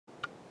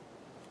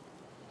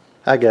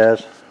Hi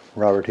guys,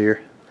 Robert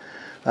here.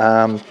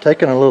 I'm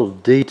taking a little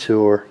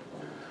detour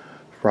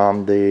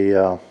from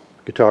the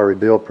guitar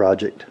rebuild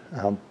project.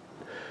 I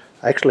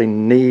actually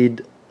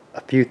need a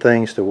few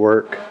things to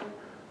work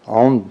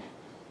on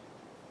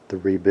the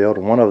rebuild,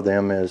 and one of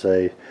them is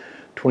a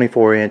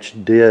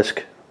 24-inch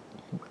disc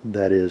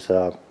that is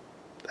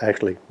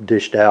actually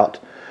dished out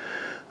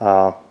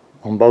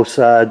on both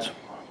sides,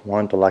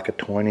 one to like a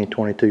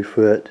 22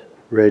 foot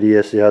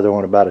radius, the other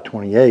one about a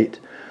 28.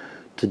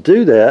 To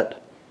do that,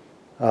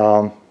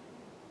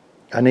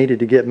 I needed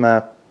to get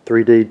my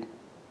 3D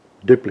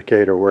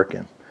duplicator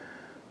working.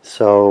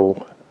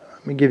 So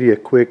let me give you a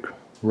quick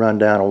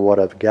rundown of what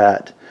I've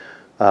got.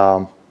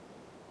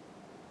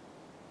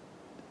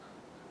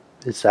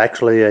 It's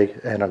actually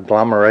an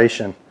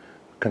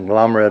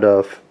conglomerate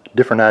of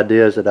different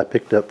ideas that I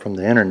picked up from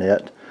the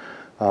internet.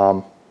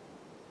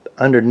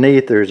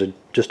 Underneath there's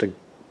just a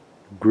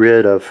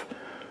grid of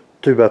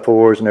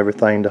 2x4s and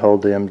everything to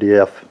hold the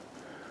MDF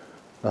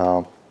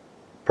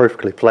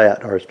perfectly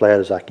flat, or as flat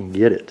as I can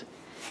get it.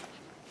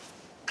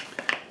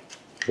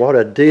 What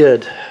I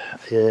did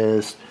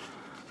is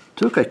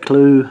took a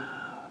clue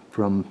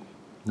from,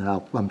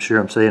 now I'm sure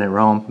I'm saying it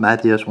wrong,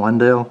 Matthias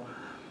Wendell,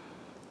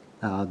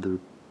 the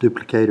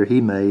duplicator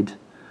he made,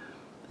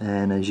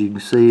 and as you can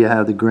see I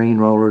have the green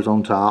rollers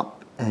on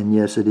top, and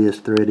yes, it is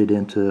threaded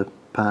into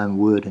pine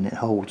wood and it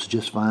holds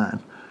just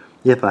fine.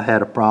 If I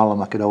had a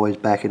problem I could always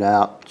back it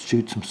out,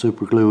 shoot some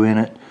super glue in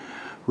it,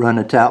 run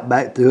the top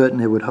back through it,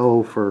 and it would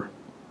hold for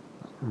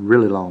a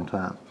really long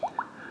time.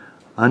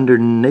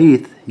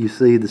 Underneath you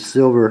see the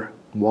silver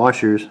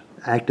washers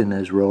acting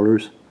as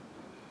rollers,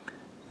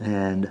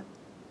 and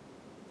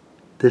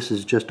this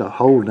is just a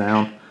hold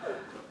down,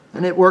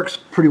 and it works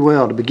pretty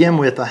well. To begin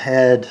with, I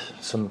had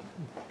some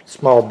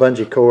small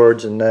bungee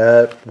cords and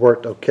that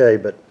worked okay,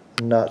 but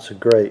not so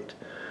great.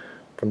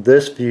 From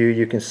this view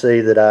you can see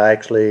that I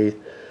actually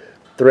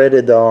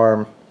threaded the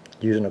arm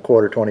using a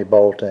 1/4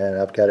 bolt, and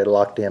I've got it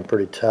locked in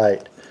pretty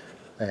tight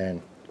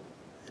and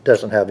it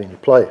doesn't have any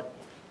play.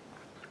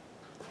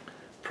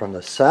 From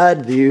the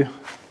side view,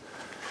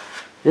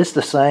 it's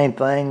the same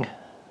thing,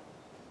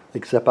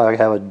 except I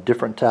have a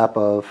different type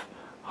of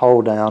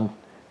hold down.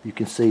 You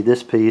can see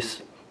this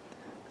piece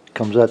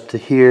comes up to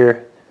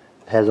here,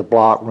 has a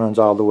block, runs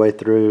all the way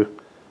through,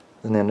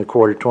 and then the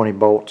 1/4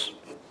 bolts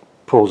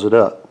pulls it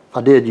up.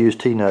 I did use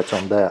T-nuts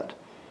on that.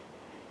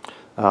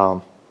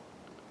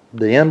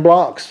 The end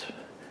blocks,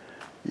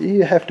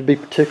 you have to be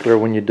particular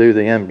when you do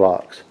the end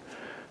blocks.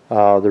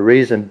 The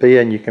reason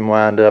being, you can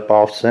wind up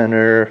off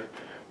center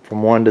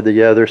from one to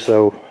the other.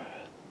 So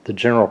the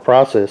general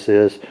process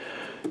is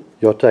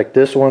you'll take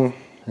this one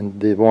and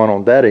the one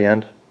on that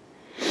end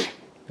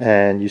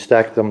and you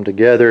stack them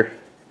together,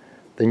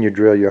 then you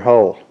drill your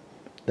hole.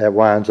 That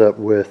winds up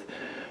with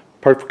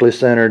perfectly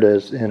centered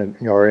as in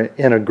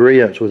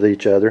agreement with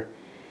each other.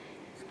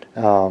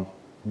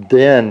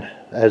 Then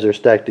as they're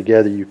stacked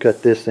together you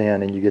cut this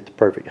in and you get the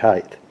perfect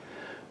height.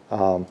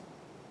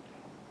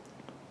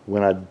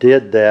 When I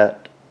did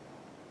that,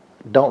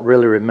 don't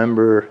really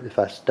remember if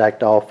I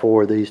stacked all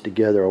 4 of these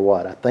together or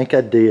what. I think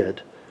I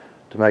did,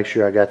 to make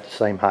sure I got the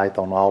same height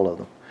on all of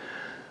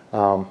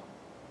them.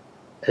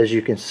 As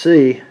you can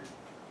see,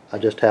 I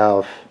just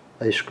have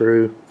a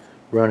screw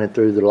running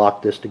through to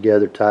lock this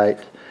together tight,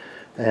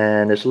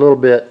 and it's a little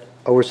bit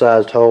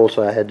oversized hole,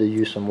 so I had to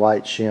use some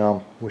white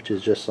shim, which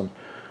is just some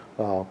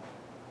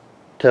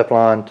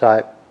Teflon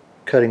type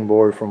cutting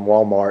board from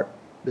Walmart.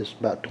 It's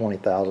about 20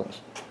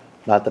 thousandths.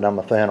 Not that I'm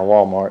a fan of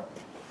Walmart.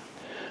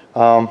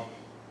 I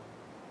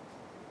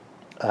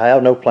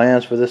have no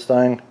plans for this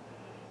thing.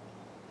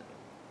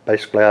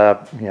 Basically,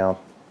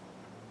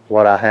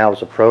 what I have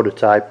is a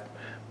prototype.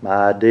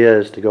 My idea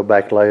is to go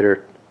back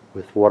later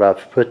with what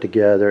I've put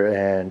together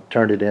and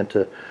turn it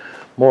into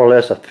more or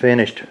less a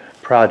finished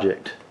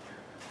project.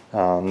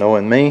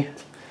 Knowing me,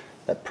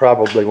 that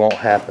probably won't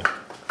happen.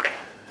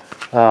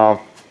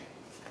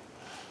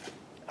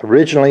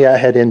 Originally, I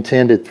had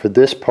intended for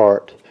this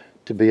part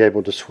to be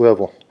able to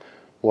swivel.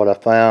 What I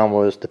found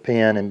was the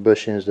pin and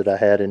bushings that I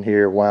had in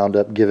here wound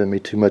up giving me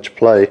too much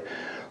play,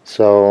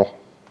 so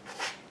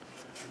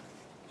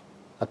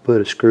I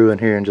put a screw in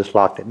here and just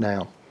locked it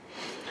down.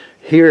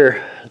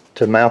 Here,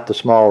 to mount the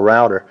small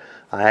router,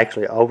 I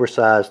actually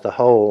oversized the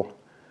hole,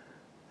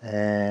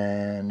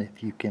 and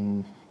if you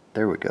can,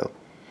 there we go.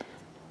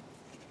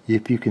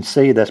 If you can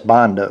see, that's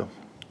Bondo.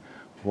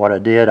 What I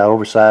did, I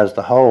oversized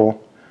the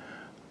hole,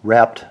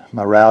 wrapped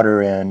my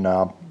router in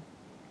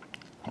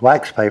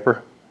wax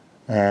paper,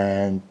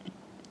 and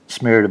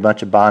smeared a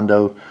bunch of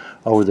Bondo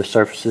over the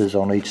surfaces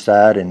on each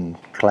side and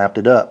clamped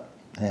it up,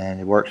 and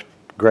it works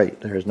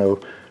great. There's a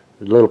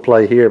little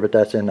play here, but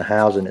that's in the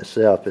housing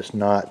itself. It's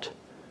not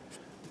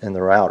in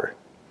the router.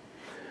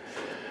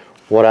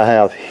 What I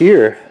have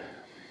here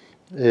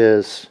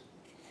is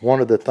one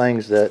of the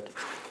things that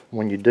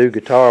when you do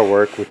guitar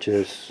work, which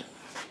is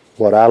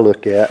what I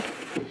look at,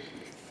 I'm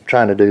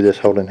trying to do this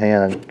holding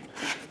hand,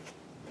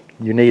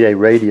 you need a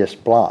radius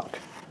block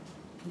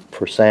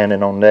for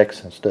sanding on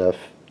necks and stuff.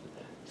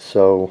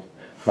 So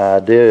my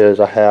idea is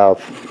I have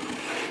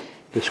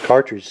this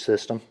cartridge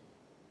system,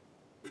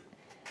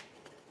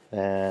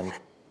 and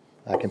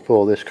I can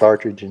pull this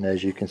cartridge, and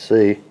as you can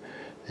see,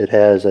 it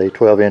has a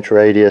 12-inch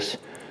radius.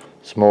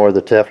 It's more of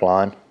the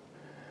Teflon,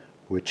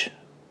 which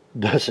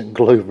doesn't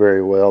glue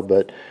very well,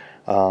 but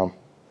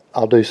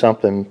I'll do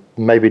something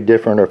maybe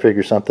different or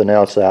figure something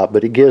else out.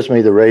 But it gives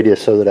me the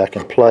radius so that I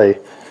can play.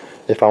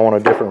 If I want a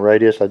different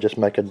radius, I just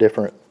make a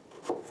different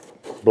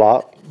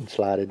block and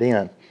slide it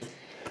in.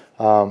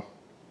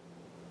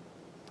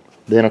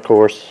 Then of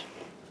course,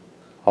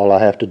 all I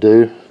have to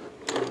do,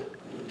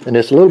 and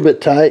it's a little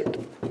bit tight,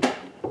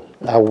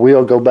 I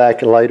will go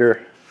back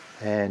later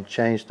and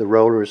change the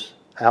rollers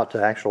out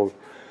to actual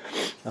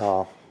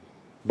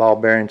ball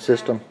bearing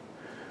system.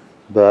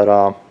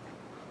 But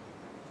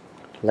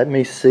let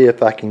me see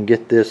if I can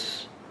get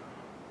this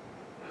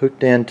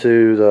hooked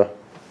into the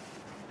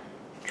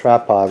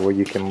tripod where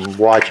you can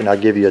watch, and I'll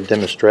give you a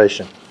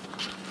demonstration.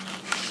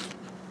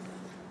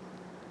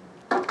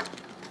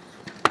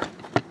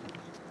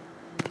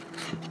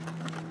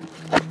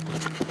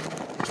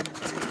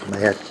 May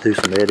have to do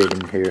some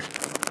editing here.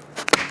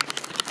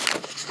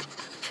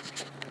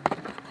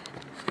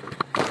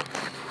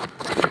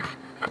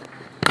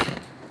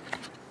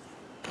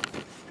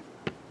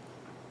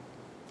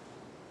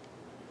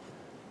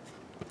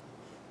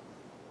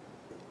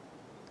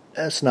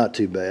 That's not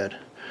too bad.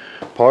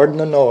 Pardon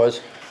the noise.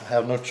 I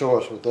have no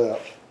choice with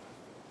that.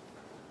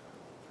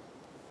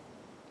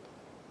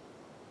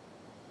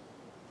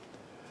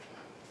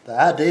 The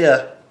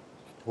idea,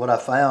 what I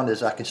found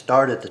is I can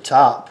start at the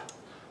top,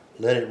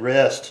 let it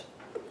rest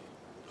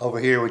over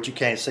here, which you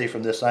can't see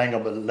from this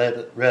angle, but let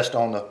it rest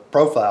on the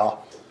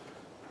profile,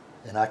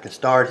 and I can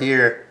start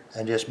here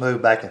and just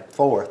move back and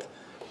forth.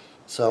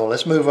 So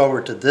let's move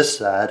over to this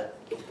side,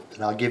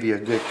 and I'll give you a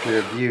good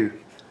clear view.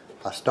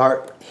 I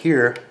start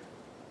here,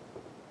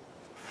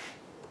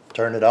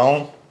 turn it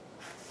on.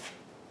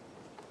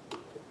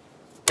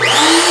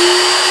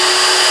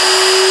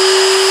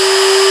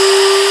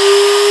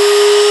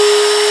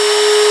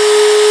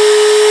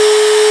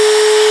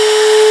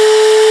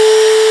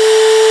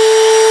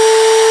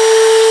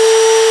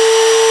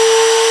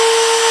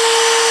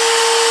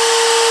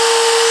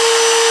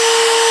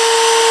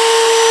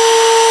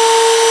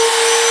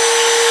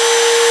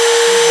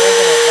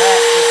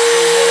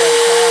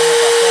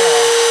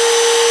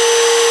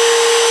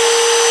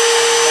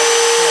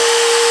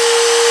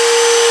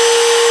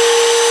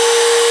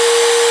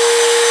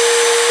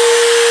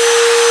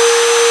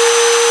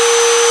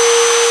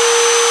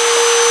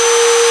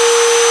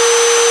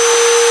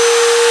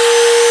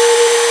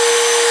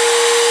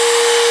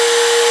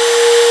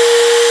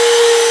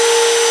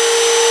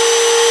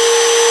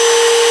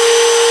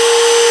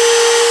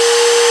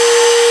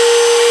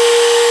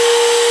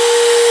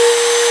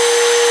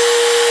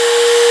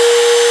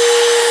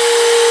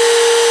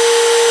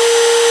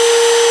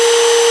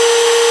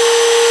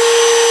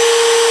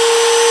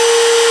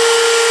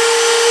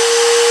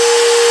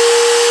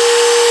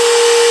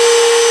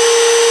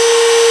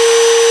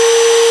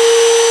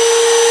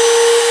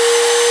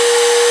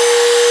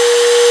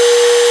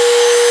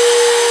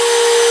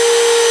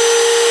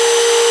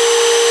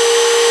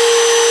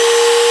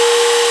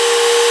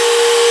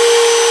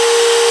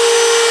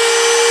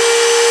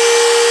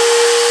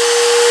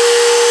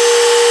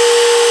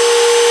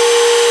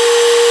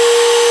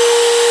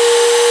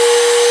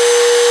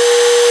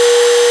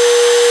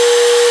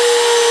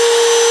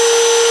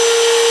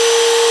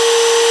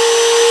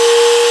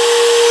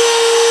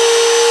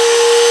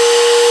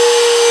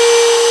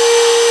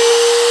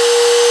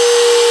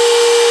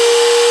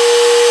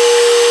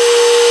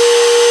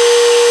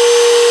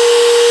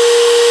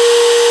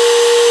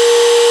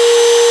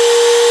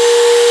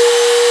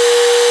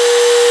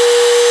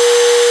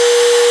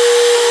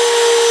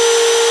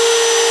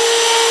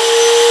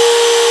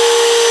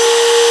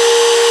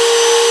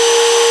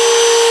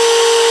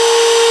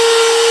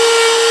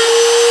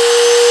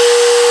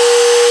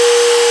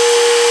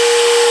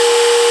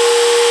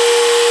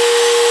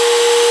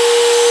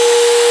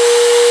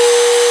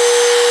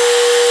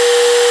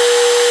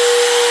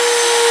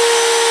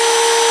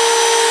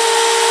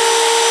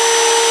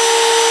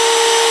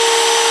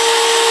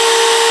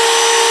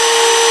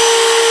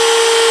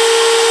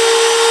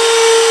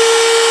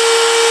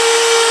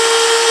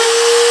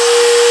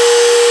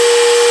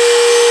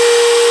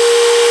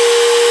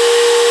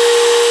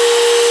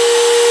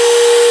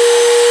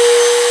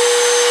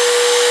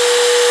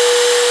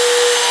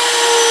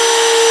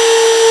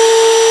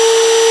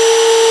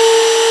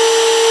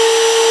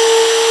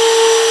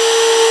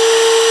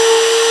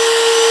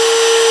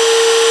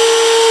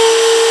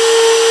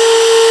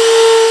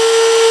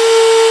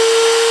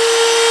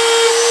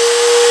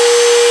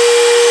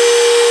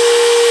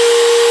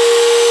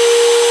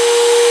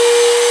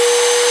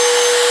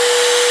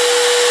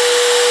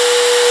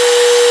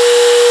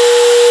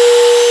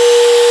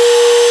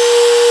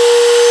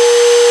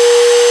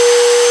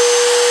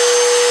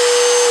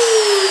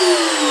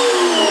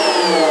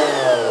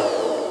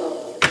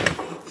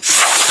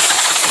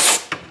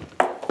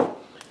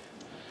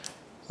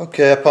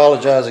 Okay, I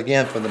apologize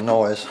again for the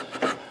noise.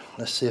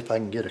 Let's see if I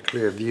can get a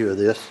clear view of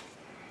this.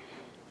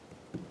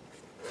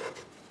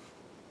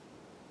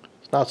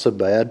 not so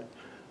bad.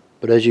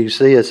 But as you can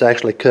see, it's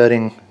actually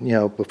cutting, you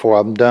know, before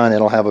I'm done,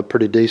 it'll have a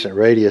pretty decent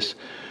radius.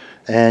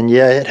 And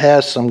yeah, it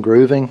has some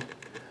grooving.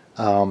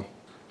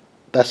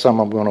 That's something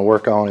I'm going to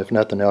work on. If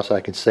nothing else,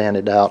 I can sand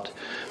it out.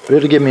 But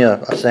it'll give me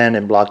a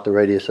sanding block the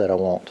radius that I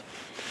want.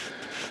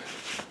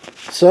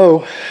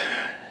 So,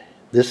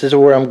 this is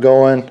where I'm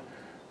going.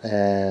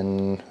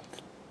 And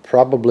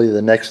probably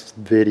the next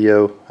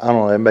video, I don't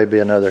know, there may be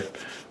another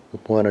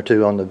one or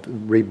two on the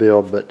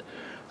rebuild, but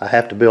I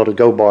have to build a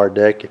go bar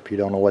deck. If you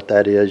don't know what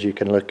that is, you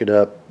can look it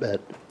up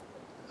at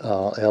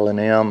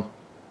L&M,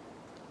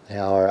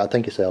 or I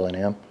think it's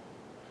L&M,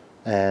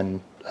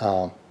 and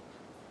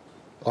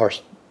or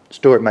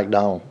Stuart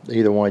McDonald.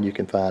 Either one you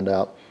can find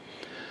out.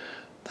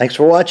 Thanks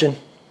for watching.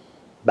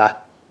 Bye.